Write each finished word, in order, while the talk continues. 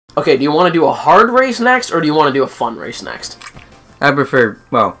Okay, do you want to do a hard race next, or do you want to do a fun race next? I prefer,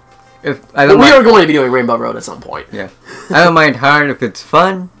 well, if I Well, don't we are going to be doing Rainbow Road at some point. Yeah. I don't mind hard if it's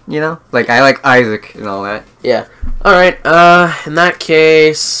fun, you know? Like, I like Isaac and all that. Yeah. Alright, in that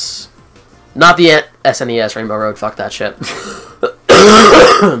case... Not the SNES Rainbow Road, fuck that shit.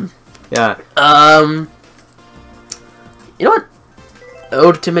 Yeah. You know what?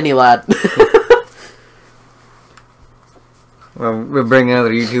 Ode to Mini Lad. Well, we're bringing other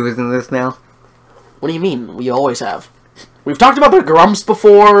YouTubers in this now? What do you mean? We always have. We've talked about the Grumps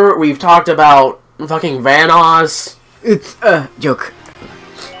before, we've talked about fucking Vanoss. It's a joke.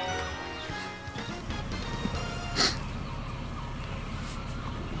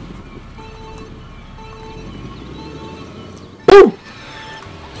 Boom!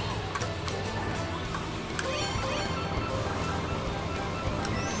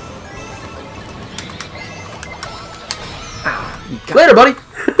 Later, buddy!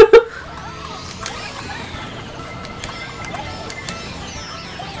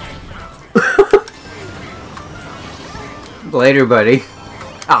 Later, buddy.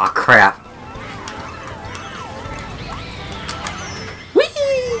 Aw, crap.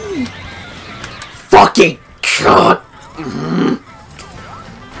 Whee! Fucking God!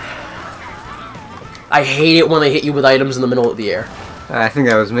 I hate it when they hit you with items in the middle of the air. I think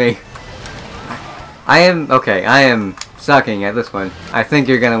that was me. I am sucking at this one. I think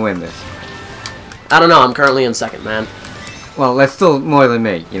you're gonna win this. I don't know, I'm currently in second, man. Well, that's still more than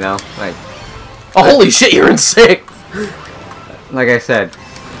me, you know? Like... Oh, holy shit, you're in sixth! Like I said.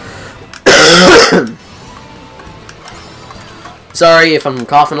 Sorry if I'm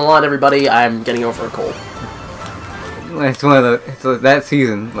coughing a lot, everybody. I'm getting over a cold. It's one of the... It's that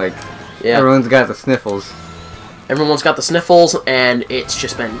season, like... Yeah. Everyone's got the sniffles. Everyone's got the sniffles, and it's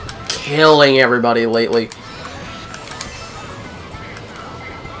just been killing everybody lately.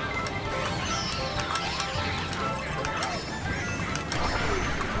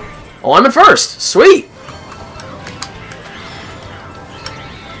 Oh, I'm in first! Sweet!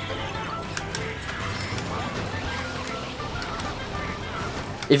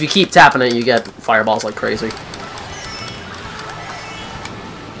 If you keep tapping it, you get fireballs like crazy.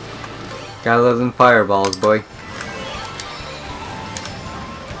 Gotta love them fireballs, boy.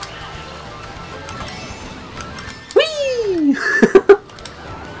 Whee!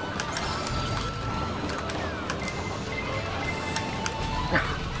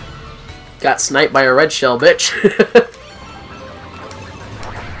 Got sniped by a red shell, bitch.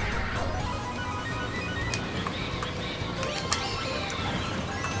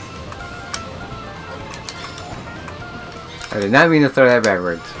 I did not mean to throw that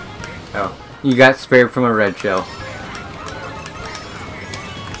backwards. Oh, you got spared from a red shell.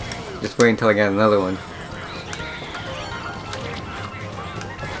 Just wait until I get another one.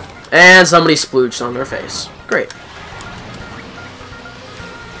 And somebody splooched on their face. Great.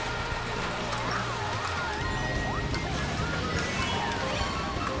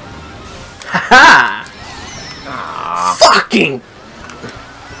 Haha! Fucking!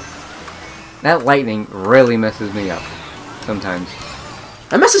 That lightning really messes me up. Sometimes.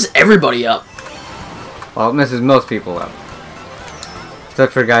 That messes everybody up. Well, it messes most people up.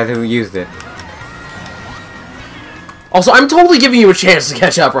 Except for guys who used it. Also, I'm totally giving you a chance to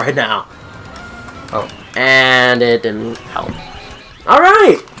catch up right now. Oh. And it didn't help.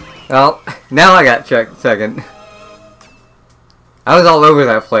 Alright! Well, now I got checked second. I was all over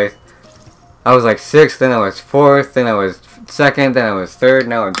that place. I was like 6th, then I was 4th, then I was 2nd, then I was 3rd,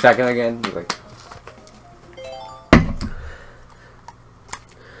 now I'm 2nd again. Like...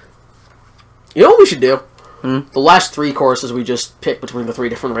 You know what we should do? Hmm? The last 3 courses we just pick between the 3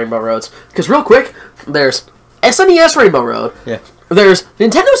 different Rainbow Roads. Because real quick, there's SNES Rainbow Road. Yeah. There's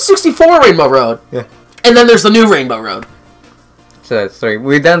Nintendo 64 Rainbow Road. Yeah. And then there's the new Rainbow Road. So that's 3.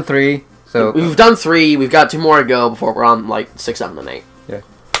 We've done 3. So We've done 3. We've got 2 more to go before we're on like 6, 7, and 8. yeah.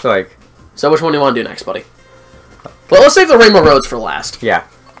 So like. So which one do you want to do next, buddy? Well, let's save the Rainbow Roads for last. Yeah.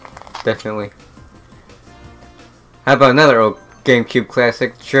 Definitely. How about another old GameCube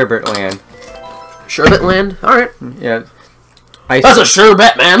classic, Sherbet Land? Sherbet Land? Alright. Yeah. That's a sure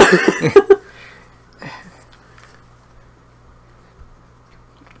bet, man.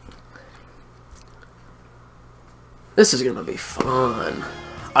 This is gonna be fun.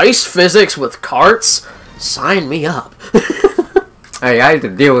 Ice physics with carts? Sign me up. Hey, I had to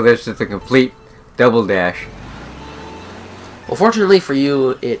deal with this with a complete double dash. Well, fortunately for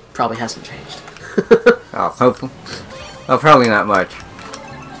you, it probably hasn't changed. Oh, hopefully. Oh, probably not much.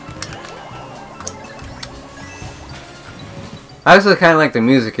 I also kind of like the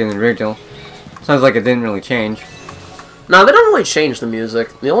music in the original. Sounds like it didn't really change. No, they don't really change the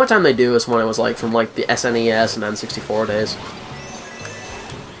music. The only time they do is when it was like from like the SNES and N64 days.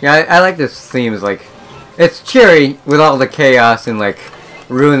 Yeah, I like this theme. It's like, it's cheery with all the chaos and like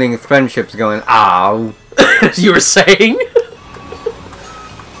ruining friendships going, ow. You were saying?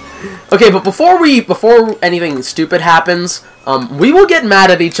 Okay, but before anything stupid happens, we will get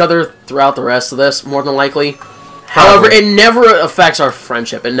mad at each other throughout the rest of this, more than likely. However, it never affects our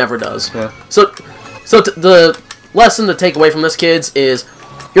friendship. It never does. Yeah. So the lesson to take away from this, kids, is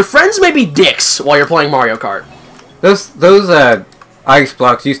your friends may be dicks while you're playing Mario Kart. Those ice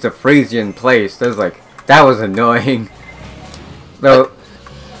blocks used to freeze you in place. That was annoying. Though.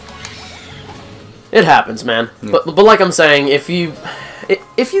 It happens, man. Yeah. But like I'm saying, if you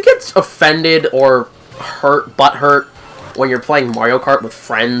get offended or butt hurt when you're playing Mario Kart with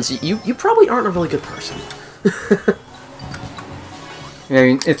friends, you probably aren't a really good person. I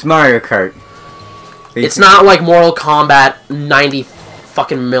mean, it's Mario Kart. It's not like Mortal Kombat 90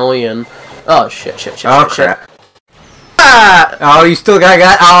 fucking million. Oh shit! Oh crap! Ah! Oh, you still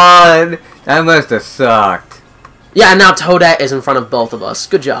got on. That must have sucked. Yeah, and now Toadette is in front of both of us.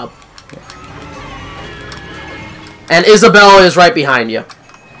 Good job. And Isabelle is right behind you.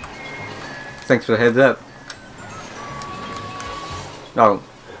 Thanks for the heads up. Oh.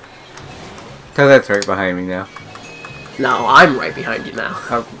 Toadette's right behind me now. No, I'm right behind you now.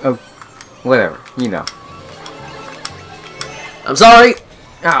 Oh, whatever. You know. I'm sorry.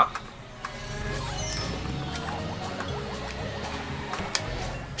 Ow.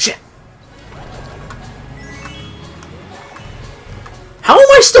 Shit. How am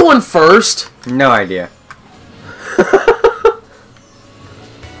I still in first? No idea.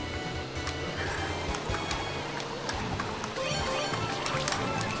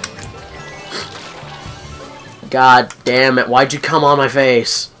 God damn it, why'd you come on my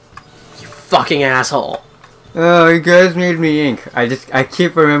face? You fucking asshole. Oh, you guys made me ink. I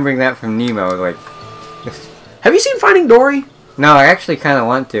keep remembering that from Nemo, like... Have you seen Finding Dory? No, I actually kind of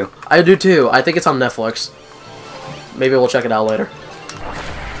want to. I do too. I think it's on Netflix. Maybe we'll check it out later.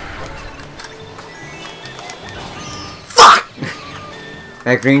 Fuck!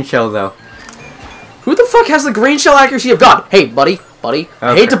 That green shell, though. Who the fuck has the green shell accuracy of God? Hey, buddy, Okay.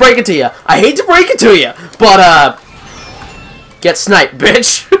 I hate to break it to you. But, get sniped,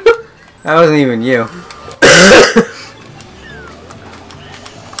 bitch. That wasn't even you.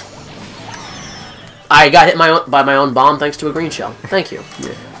 I got hit by my own bomb thanks to a green shell. Thank you.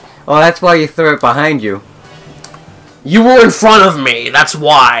 Yeah. Well, that's why you threw it behind you. You were in front of me, that's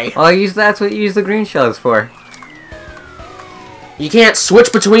why. Well, that's what you use the green shells for. You can't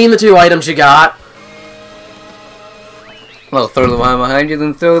switch between the two items you got. Well, throw the one behind you,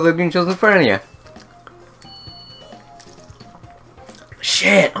 then throw the green shells in front of you.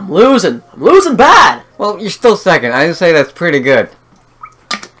 Shit, I'm losing. I'm losing bad. Well, you're still second. I would say that's pretty good.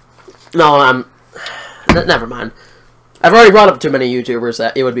 No, never mind. I've already brought up too many YouTubers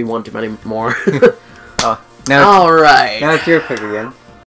that it would be one too many more. Oh, now Alright. Now it's your pick again.